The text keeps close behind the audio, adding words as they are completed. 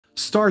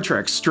Star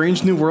Trek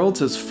Strange New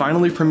Worlds has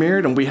finally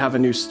premiered, and we have a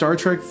new Star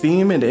Trek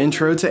theme and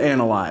intro to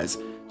analyze.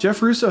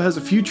 Jeff Russo has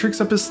a few tricks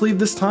up his sleeve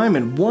this time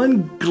and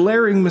one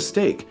glaring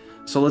mistake,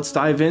 so let's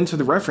dive into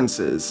the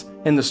references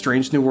in the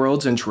Strange New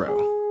Worlds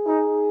intro.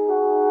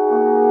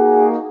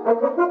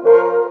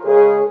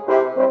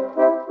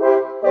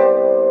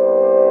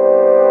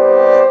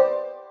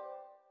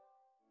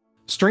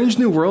 Strange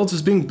New Worlds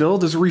is being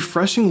billed as a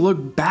refreshing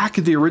look back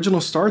at the original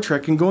Star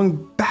Trek and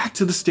going back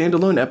to the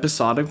standalone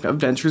episodic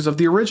adventures of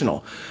the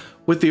original.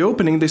 With the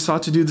opening, they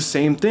sought to do the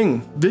same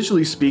thing.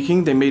 Visually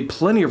speaking, they made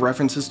plenty of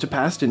references to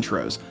past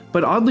intros,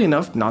 but oddly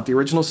enough, not the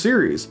original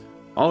series.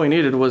 All we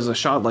needed was a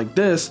shot like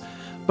this,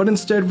 but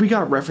instead we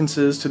got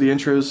references to the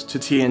intros to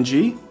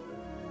TNG,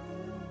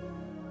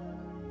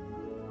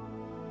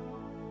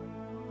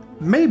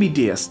 maybe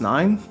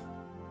DS9,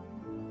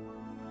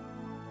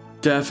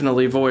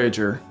 definitely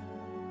Voyager,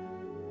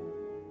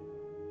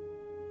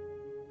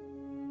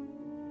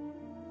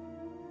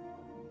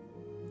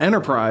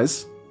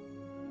 Enterprise,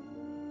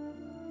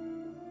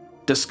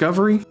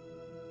 Discovery,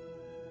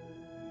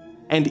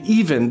 and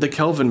even the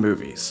Kelvin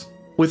movies.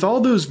 With all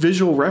those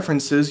visual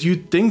references,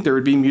 you'd think there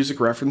would be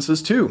music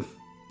references too.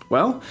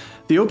 Well,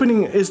 the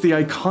opening is the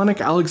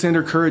iconic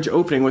Alexander Courage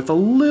opening with a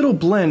little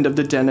blend of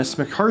the Dennis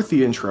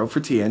McCarthy intro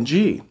for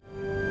TNG.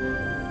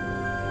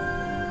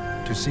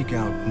 To seek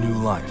out new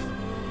life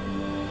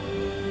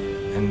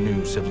and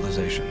new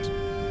civilizations.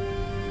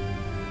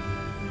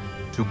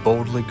 To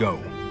boldly go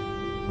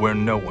where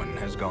no one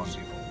has gone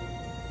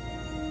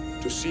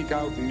before. To seek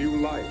out new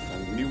life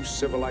and new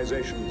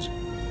civilizations.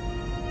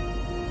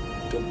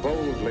 To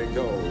boldly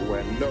go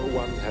where no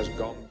one has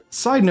gone.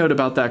 Side note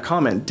about that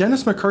comment,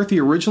 Dennis McCarthy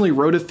originally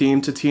wrote a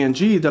theme to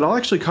TNG that I'll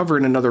actually cover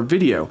in another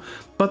video,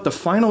 but the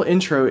final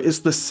intro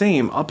is the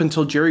same up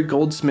until Jerry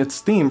Goldsmith's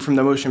theme from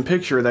the motion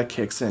picture that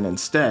kicks in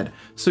instead.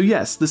 So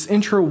yes, this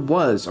intro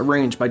was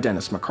arranged by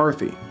Dennis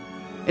McCarthy.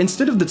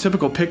 Instead of the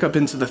typical pickup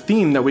into the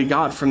theme that we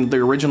got from the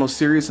original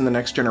series and the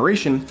Next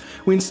Generation,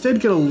 we instead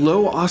get a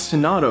low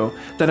ostinato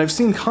that I've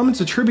seen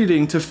comments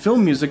attributing to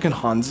film music and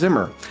Hans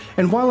Zimmer.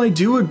 And while I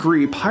do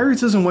agree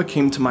Pirates isn't what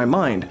came to my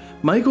mind,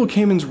 Michael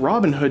Kamen's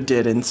Robin Hood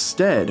did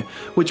instead,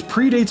 which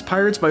predates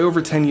Pirates by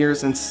over 10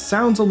 years and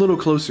sounds a little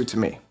closer to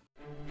me.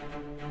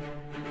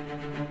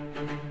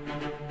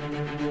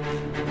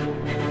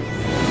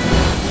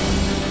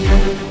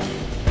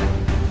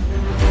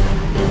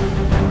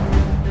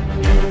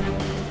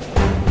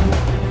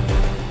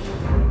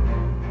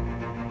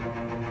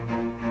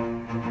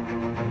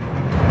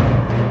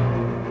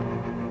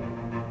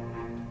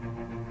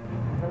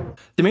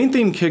 The main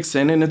theme kicks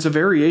in, and it's a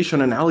variation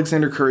on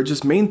Alexander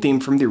Courage's main theme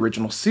from the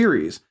original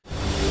series.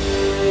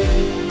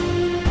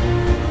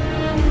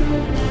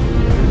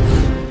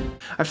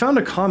 I found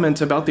a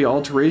comment about the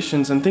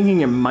alterations and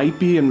thinking it might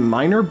be in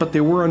minor, but they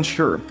were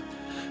unsure.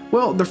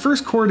 Well, the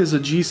first chord is a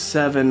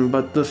G7,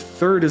 but the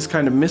third is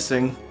kind of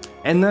missing,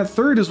 and that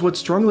third is what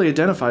strongly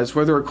identifies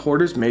whether a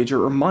chord is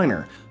major or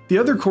minor. The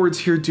other chords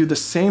here do the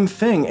same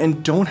thing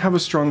and don't have a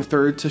strong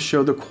third to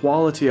show the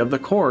quality of the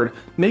chord,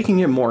 making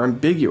it more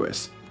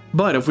ambiguous.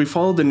 But if we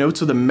follow the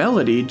notes of the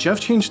melody, Jeff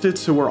changed it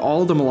to where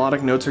all the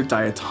melodic notes are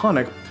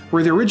diatonic,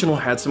 where the original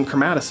had some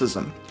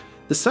chromaticism.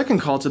 The second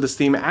call to this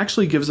theme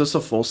actually gives us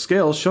a full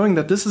scale, showing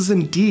that this is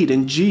indeed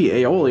in G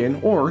Aeolian,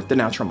 or the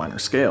natural minor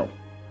scale.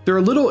 There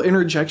are little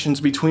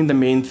interjections between the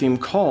main theme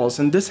calls,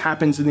 and this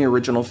happens in the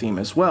original theme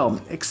as well,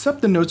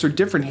 except the notes are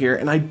different here,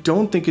 and I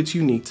don't think it's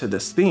unique to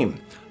this theme.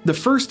 The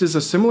first is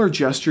a similar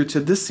gesture to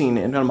this scene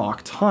in a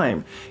mock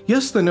time.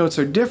 Yes, the notes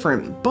are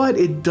different, but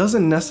it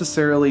doesn't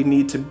necessarily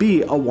need to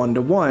be a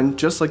one-to-one,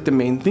 just like the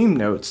main theme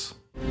notes.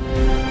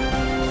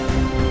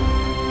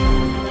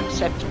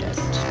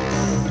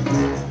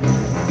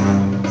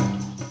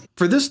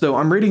 For this though,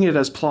 I'm rating it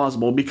as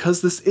plausible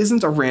because this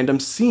isn't a random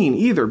scene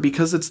either,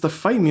 because it's the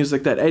fight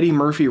music that Eddie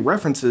Murphy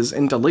references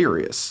in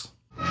Delirious.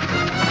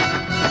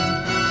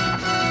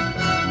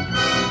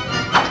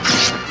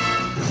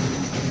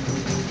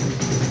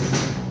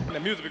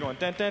 Music be going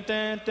dun dun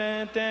dun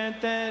dun dun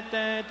dun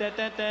dun dun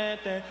dun dun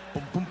dun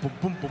boom boom boom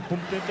boom boom boom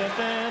dun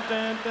dun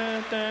dun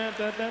dun dun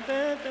dun dun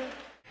dun dun.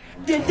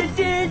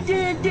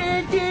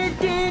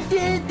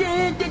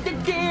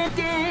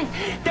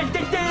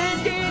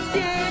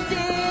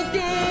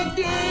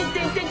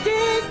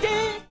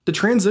 The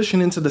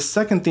transition into the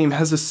second theme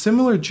has a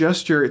similar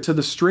gesture to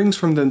the strings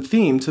from the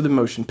theme to the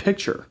motion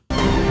picture.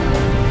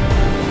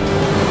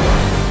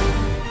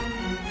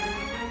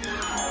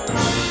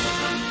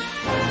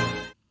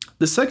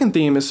 The second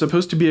theme is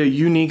supposed to be a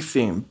unique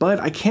theme, but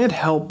I can't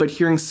help but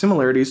hearing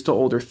similarities to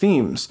older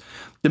themes.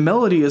 The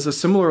melody is a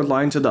similar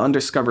line to the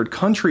Undiscovered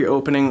Country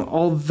opening,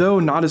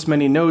 although not as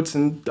many notes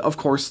and of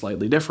course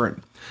slightly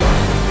different.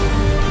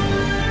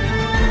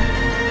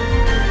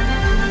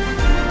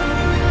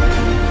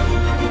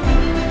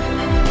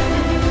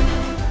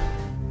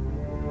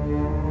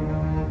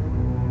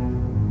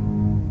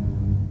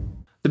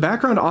 The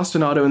background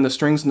ostinato and the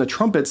strings and the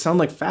trumpet sound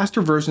like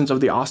faster versions of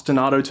the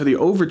ostinato to the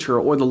overture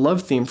or the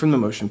love theme from the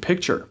motion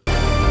picture.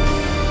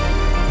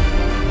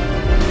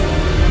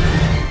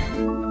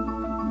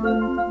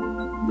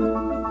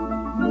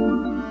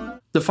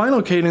 The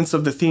final cadence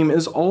of the theme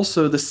is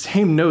also the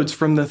same notes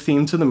from the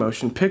theme to the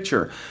motion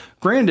picture.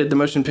 Granted, the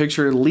motion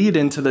picture lead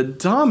into the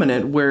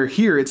dominant, where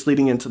here it's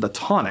leading into the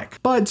tonic,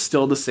 but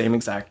still the same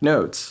exact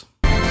notes.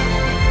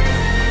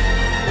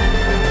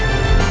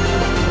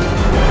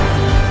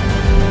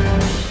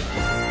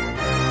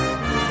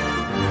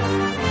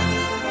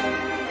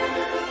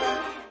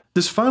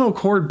 This final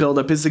chord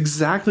buildup is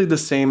exactly the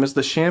same as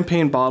the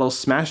champagne bottle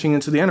smashing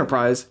into the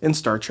Enterprise in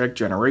Star Trek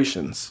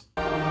Generations.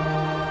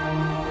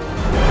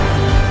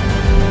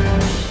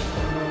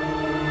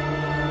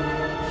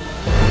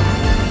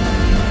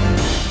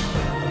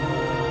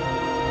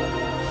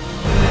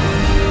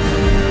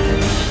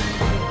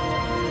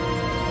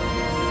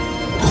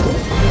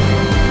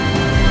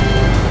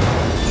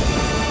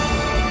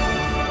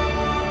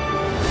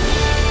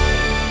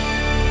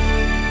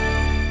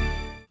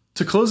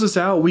 To close us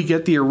out, we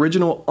get the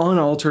original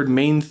unaltered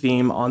main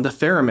theme on the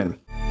theremin.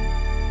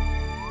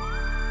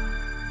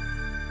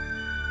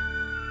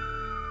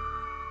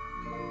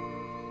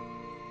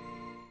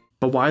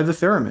 But why the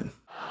theremin?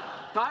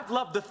 I've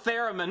loved the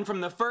theremin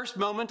from the first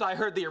moment I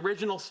heard the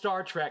original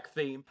Star Trek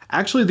theme.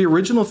 Actually, the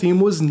original theme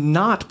was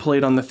not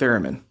played on the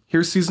theremin.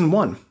 Here's season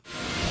 1.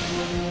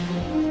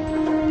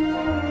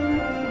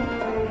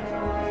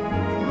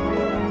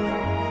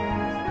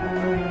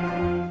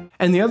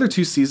 And the other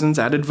 2 seasons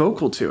added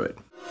vocal to it.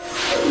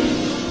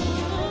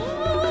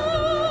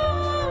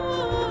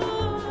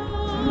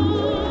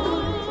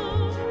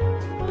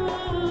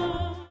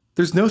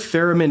 There's no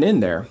theremin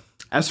in there.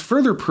 As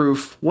further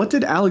proof, what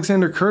did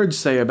Alexander Courage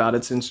say about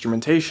its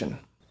instrumentation?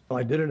 Well,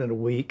 I did it in a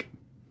week,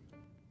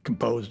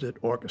 composed it,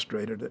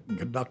 orchestrated it, and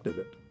conducted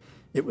it.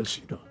 It was,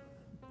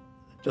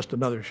 just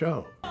another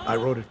show. I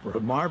wrote it for a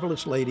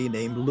marvelous lady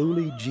named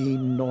Lulie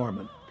Jean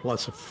Norman,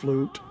 plus a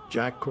flute,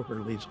 Jack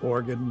Cookerly's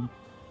organ,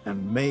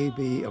 and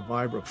maybe a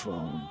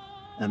vibraphone.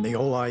 And the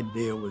whole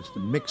idea was to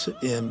mix it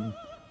in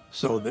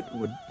so that it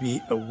would be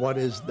a what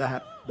is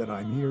that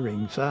I'm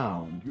hearing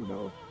sound,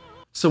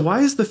 So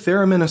why is the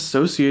theremin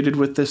associated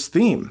with this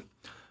theme?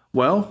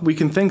 Well, we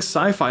can thank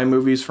sci-fi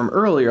movies from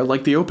earlier,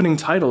 like the opening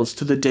titles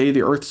to The Day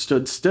the Earth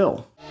Stood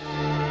Still.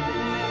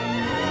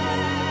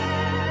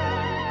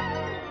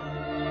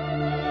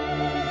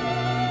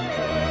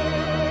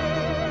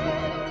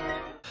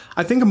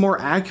 I think a more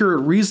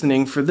accurate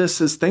reasoning for this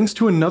is thanks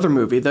to another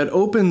movie that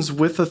opens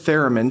with a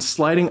theremin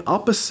sliding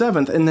up a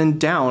seventh and then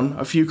down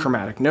a few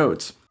chromatic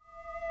notes.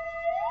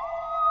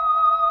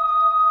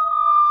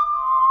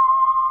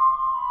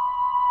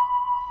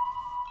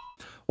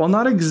 While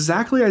not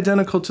exactly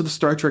identical to the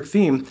Star Trek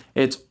theme,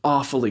 it's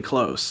awfully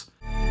close.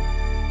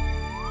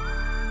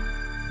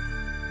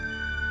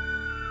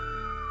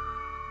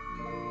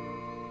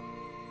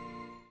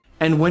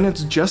 And when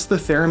it's just the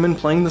theremin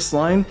playing this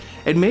line,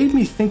 it made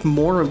me think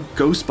more of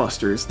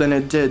Ghostbusters than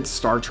it did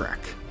Star Trek.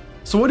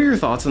 So what are your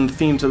thoughts on the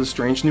theme to the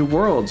Strange New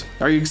Worlds?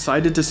 Are you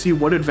excited to see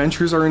what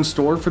adventures are in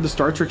store for the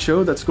Star Trek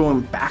show that's going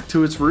back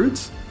to its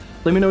roots?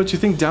 Let me know what you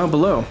think down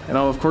below, and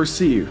I'll of course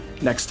see you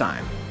next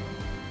time.